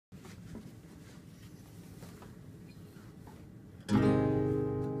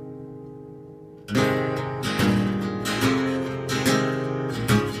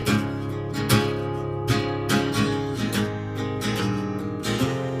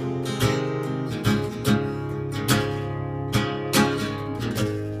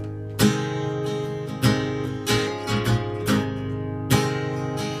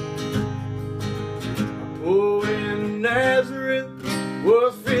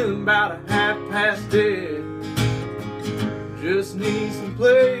I'm about a half past dead. Just need some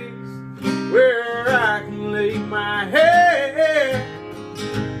place where I can lay my head.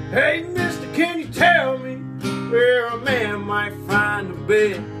 Hey mister, can you tell me where a man might find a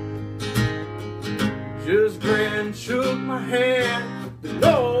bed? Just grinned and shook my hand, but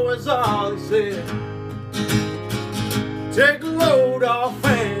no is all he said. Take a load off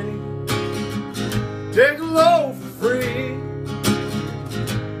Fanny, take a load for free.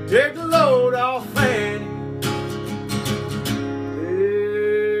 Take a load off Fanny.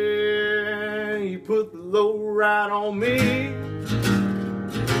 Yeah, you put the load right on me.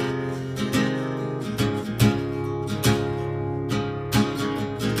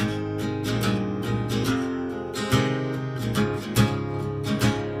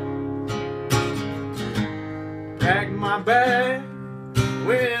 Packed my bag,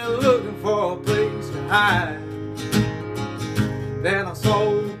 went looking for a place to hide. Then I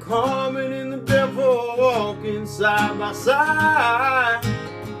saw Carmen and the devil walking side by side.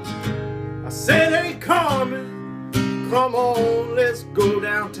 I said, hey Carmen, come on, let's go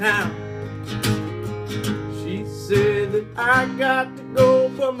downtown. She said that I got to go,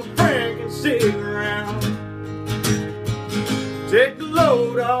 but my friend can stick around. Take the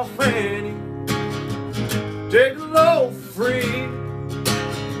load off Fanny, take the load for free.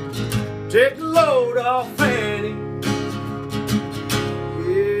 Take the load off Fanny.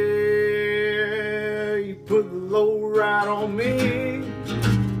 Yeah, you put the load right on me.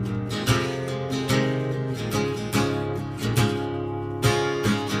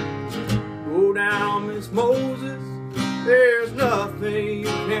 Go down, Miss Moses, there's nothing you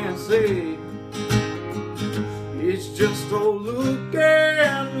can say. It's just old Luke,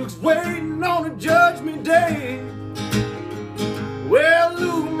 and Luke's waiting on the judgment day. Well,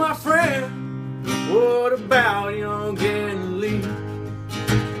 Luke, my friend, what about young Annie Lee?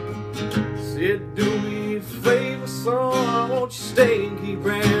 Said, do me a favor, son, won't you stay and keep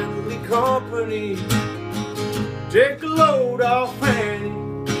Annie Lee company? Take a load off Fanny,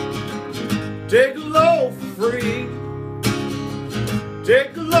 take a load for free.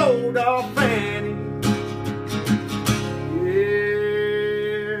 Take a load off Fanny. Yeah,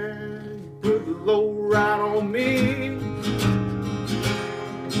 put the load right on me.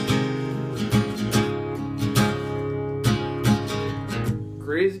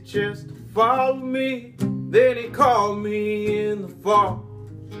 Crazy Chester followed me, then he called me in the fall.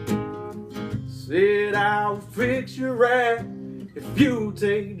 Said, I'll fix your rat if you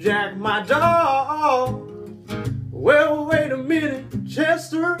take Jack, my dog. Well, wait a minute,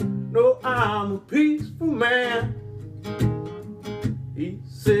 Chester, no, I'm a peaceful man. He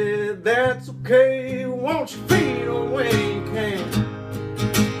said, that's okay, won't you feed him when you can?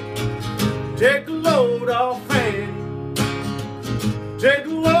 Take a load off Fanny, take a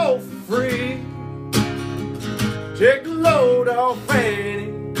load for free. Take a load off Fanny.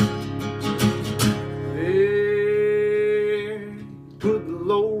 Yeah, put the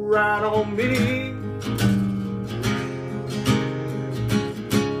load right on me.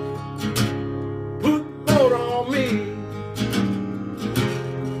 Put the load on me.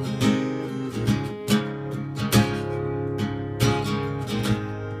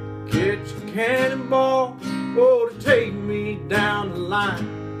 Catch a cannonball, oh, to take me down the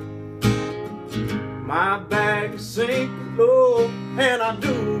line. My bag is sinking low, and I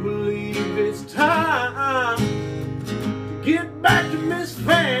do believe it's time to get back to Miss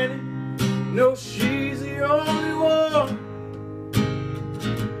Fanny. No, she's the only one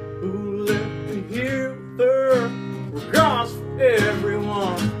who let me here with her, regards for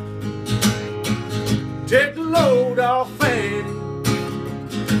everyone. Take the load off Fanny,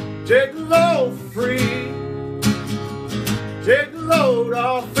 take the load for free. Take the load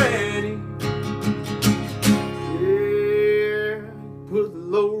off Fanny.